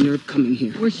a lot of nerve coming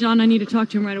here. Where's John? I need to talk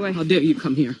to him right away. How dare you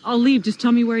come here? I'll leave. Just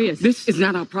tell me where he is. This is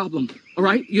not our problem, all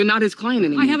right? You're not his client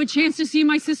anymore. I have a chance to see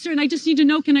my sister, and I just need to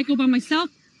know, can I go by myself?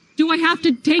 Do I have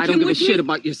to take him with me? I don't give a shit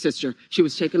about your sister. She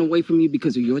was taken away from you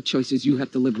because of your choices. You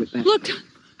have to live with that. Look,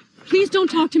 please don't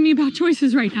talk to me about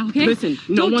choices right now, okay? Listen,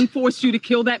 no one forced you to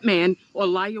kill that man or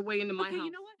lie your way into my house.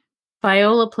 You know what?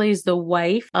 Viola plays the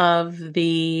wife of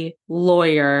the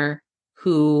lawyer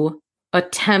who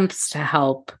attempts to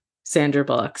help Sandra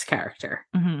Bullock's character.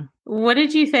 What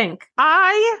did you think?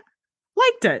 I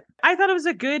liked it. I thought it was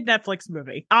a good Netflix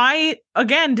movie. I,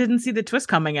 again, didn't see the twist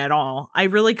coming at all. I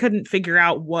really couldn't figure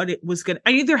out what it was going to...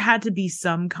 I knew there had to be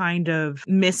some kind of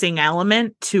missing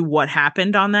element to what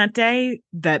happened on that day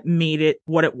that made it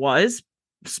what it was.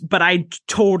 But I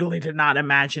totally did not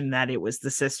imagine that it was the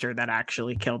sister that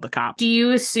actually killed the cop. Do you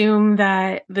assume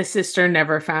that the sister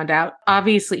never found out?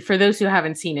 Obviously, for those who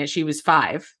haven't seen it, she was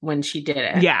 5 when she did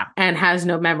it. Yeah. And has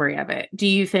no memory of it. Do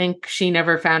you think she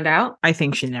never found out? I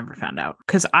think she never found out.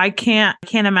 Because I can't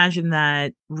imagine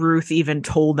that Ruth even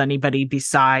told anybody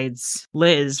besides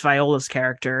Liz, Viola's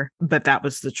character, but that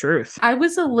was the truth. I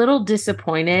was a little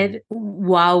disappointed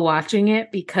while watching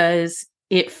it because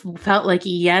it felt like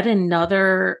yet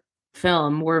another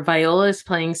film where Viola is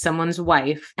playing someone's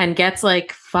wife and gets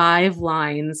like 5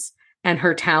 lines and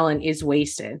her talent is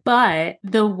wasted. But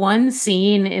the one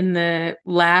scene in the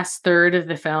last third of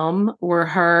the film where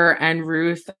her and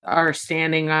Ruth are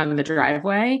standing on the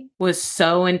driveway was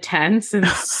so intense and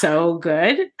so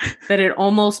good that it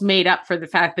almost made up for the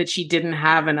fact that she didn't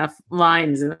have enough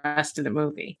lines in the rest of the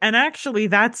movie. And actually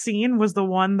that scene was the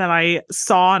one that I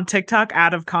saw on TikTok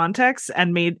out of context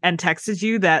and texted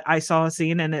you that I saw a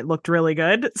scene and it looked really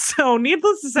good. So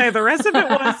needless to say, the rest of it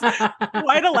was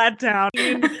quite a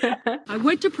letdown. I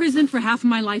went to prison for half of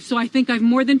my life, so I think I've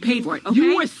more than paid for it, okay?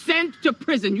 You were sent to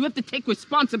prison. You have to take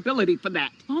responsibility for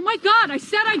that. Oh my God, I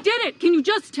said I did it. Can you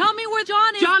just tell me where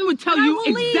John is? John would tell you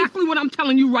exactly what I'm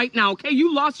telling you right now, okay?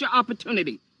 You lost your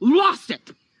opportunity. Lost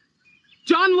it.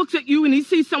 John looks at you and he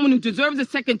sees someone who deserves a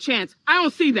second chance. I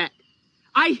don't see that.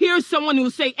 I hear someone who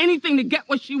will say anything to get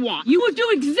what she wants. You would do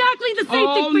exactly the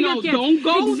same thing for your kids. Don't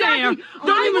go Exactly. there.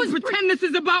 Don't even pretend this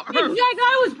is about her. Exactly.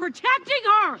 I was protecting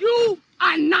her. You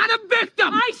are not a victim.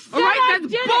 I said all right? I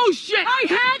That's did bullshit. I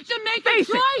had to make Face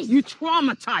a choice. it, you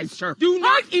traumatized her. Do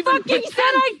not even fucking pretend said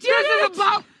I did this it. is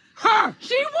about her.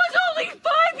 She was only 5 years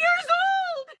old.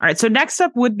 All right, so next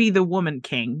up would be The Woman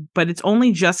King, but it's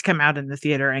only just come out in the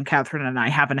theater, and Catherine and I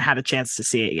haven't had a chance to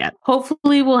see it yet.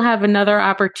 Hopefully we'll have another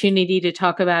opportunity to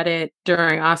talk about it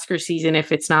during Oscar season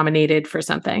if it's nominated for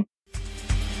something.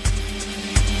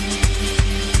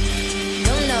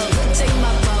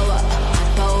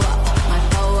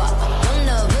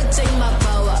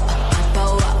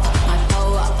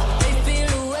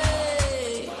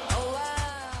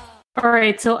 All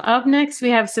right, so up next we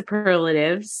have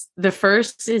superlatives. The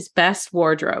first is Best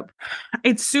Wardrobe.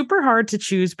 It's super hard to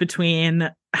choose between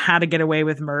How to Get Away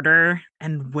with Murder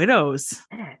and Widows.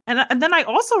 And then I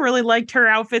also really liked her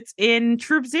outfits in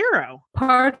Troop Zero.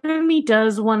 Part of me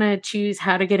does want to choose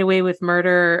How to Get Away with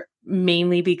Murder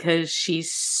mainly because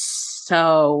she's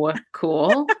so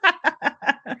cool.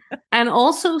 And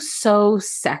also so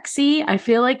sexy. I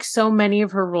feel like so many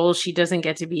of her roles, she doesn't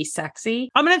get to be sexy.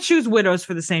 I'm going to choose Widows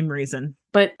for the same reason.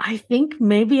 But I think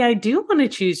maybe I do want to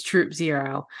choose Troop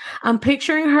Zero. I'm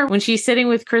picturing her when she's sitting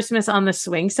with Christmas on the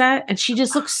swing set, and she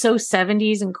just looks so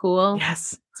 70s and cool.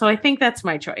 Yes. So I think that's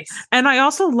my choice. And I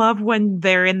also love when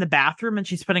they're in the bathroom and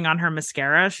she's putting on her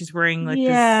mascara. She's wearing like this.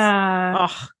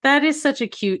 Oh, that is such a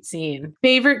cute scene.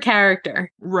 Favorite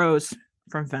character? Rose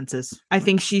from Fences. I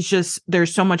think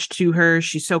there's so much to her.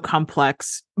 She's so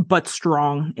complex, but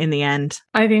strong in the end.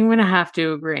 I think I'm going to have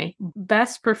to agree.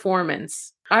 Best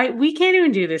performance. We can't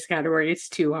even do this category. It's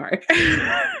too hard.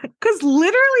 Because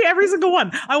literally every single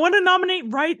one. I want to nominate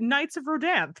Knights of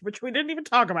Rodanthe, which we didn't even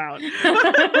talk about.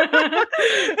 I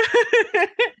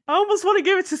almost want to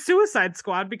give it to Suicide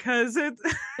Squad because it's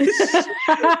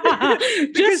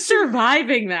just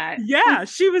surviving that. Yeah,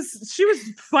 she was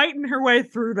fighting her way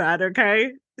through that,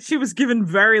 okay? She was given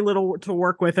very little to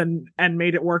work with and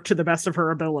made it work to the best of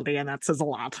her ability, and that says a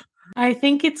lot. I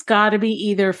think it's got to be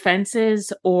either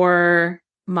Fences or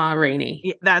Ma Rainey.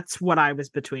 Yeah, that's what I was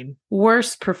between.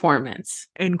 Worst performance.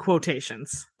 In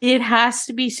quotations. It has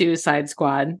to be Suicide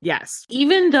Squad. Yes.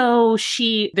 Even though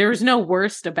there's no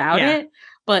worst about it,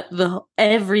 but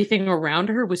everything around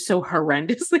her was so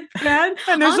horrendously bad.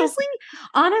 And honestly,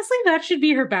 that should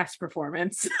be her best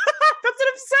performance. That's what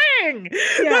I'm saying.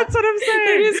 Yeah. That's what I'm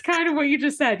saying. It is kind of what you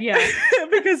just said. Yeah.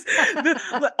 Because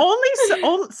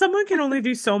someone can only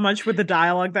do so much with the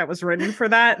dialogue that was written for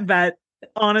that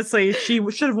honestly, she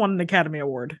should have won an Academy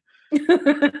Award.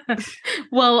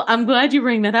 Well, I'm glad you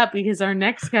bring that up because our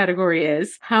next category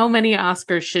is how many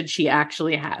Oscars should she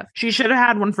actually have? She should have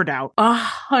had one for Doubt.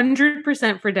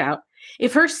 100% for Doubt.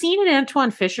 If her scene in Antoine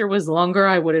Fisher was longer,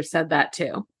 I would have said that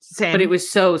too. Same. But it was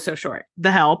so short.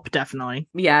 The Help, definitely.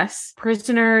 Yes.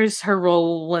 Prisoners, her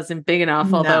role wasn't big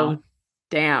enough, although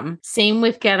damn. Same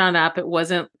with Get On Up. It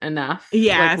wasn't enough.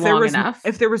 Yeah, enough.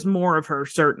 If there was more of her,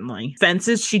 certainly.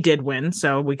 Fences, she did win,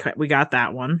 so we got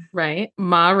that one. Right.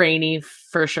 Ma Rainey,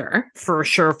 for sure. For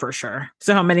sure.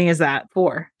 So how many is that?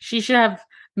 4. She should have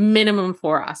minimum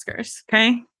 4 Oscars.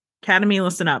 Okay. Academy,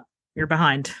 listen up. You're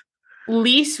behind.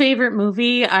 Least favorite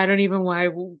movie? I don't even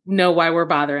know why we're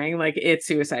bothering. Like, it's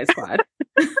Suicide Squad.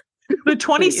 The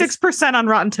 26% on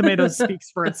Rotten Tomatoes speaks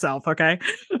for itself, okay?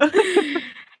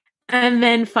 And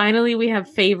then finally, we have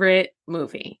favorite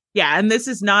movie. Yeah, and this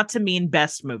is not to mean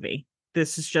best movie.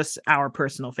 This is just our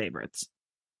personal favorites.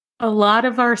 A lot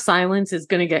of our silence is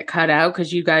going to get cut out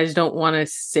because you guys don't want to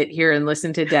sit here and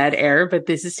listen to dead air, but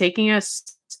this is taking us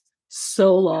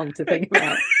so long to think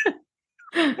about.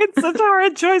 It's such a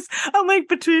hard choice. I'm like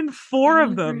between 4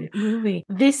 of them. Movie.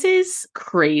 This is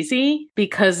crazy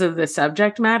because of the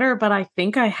subject matter, but I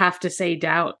think I have to say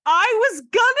Doubt. I was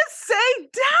gonna say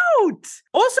Doubt.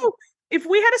 Also, if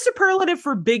we had a superlative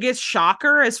for biggest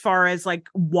shocker as far as like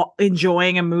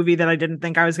enjoying a movie that I didn't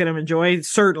think I was going to enjoy,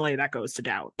 certainly that goes to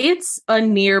Doubt. It's a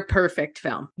near perfect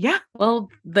film. Yeah. Well,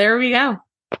 there we go.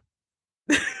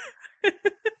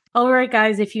 All right,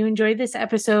 guys, if you enjoyed this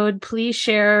episode, please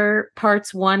share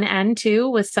parts 1 and 2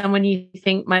 with someone you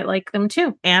think might like them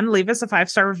too. And leave us a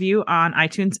 5-star review on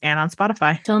iTunes and on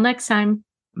Spotify. Till next time.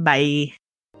 Bye.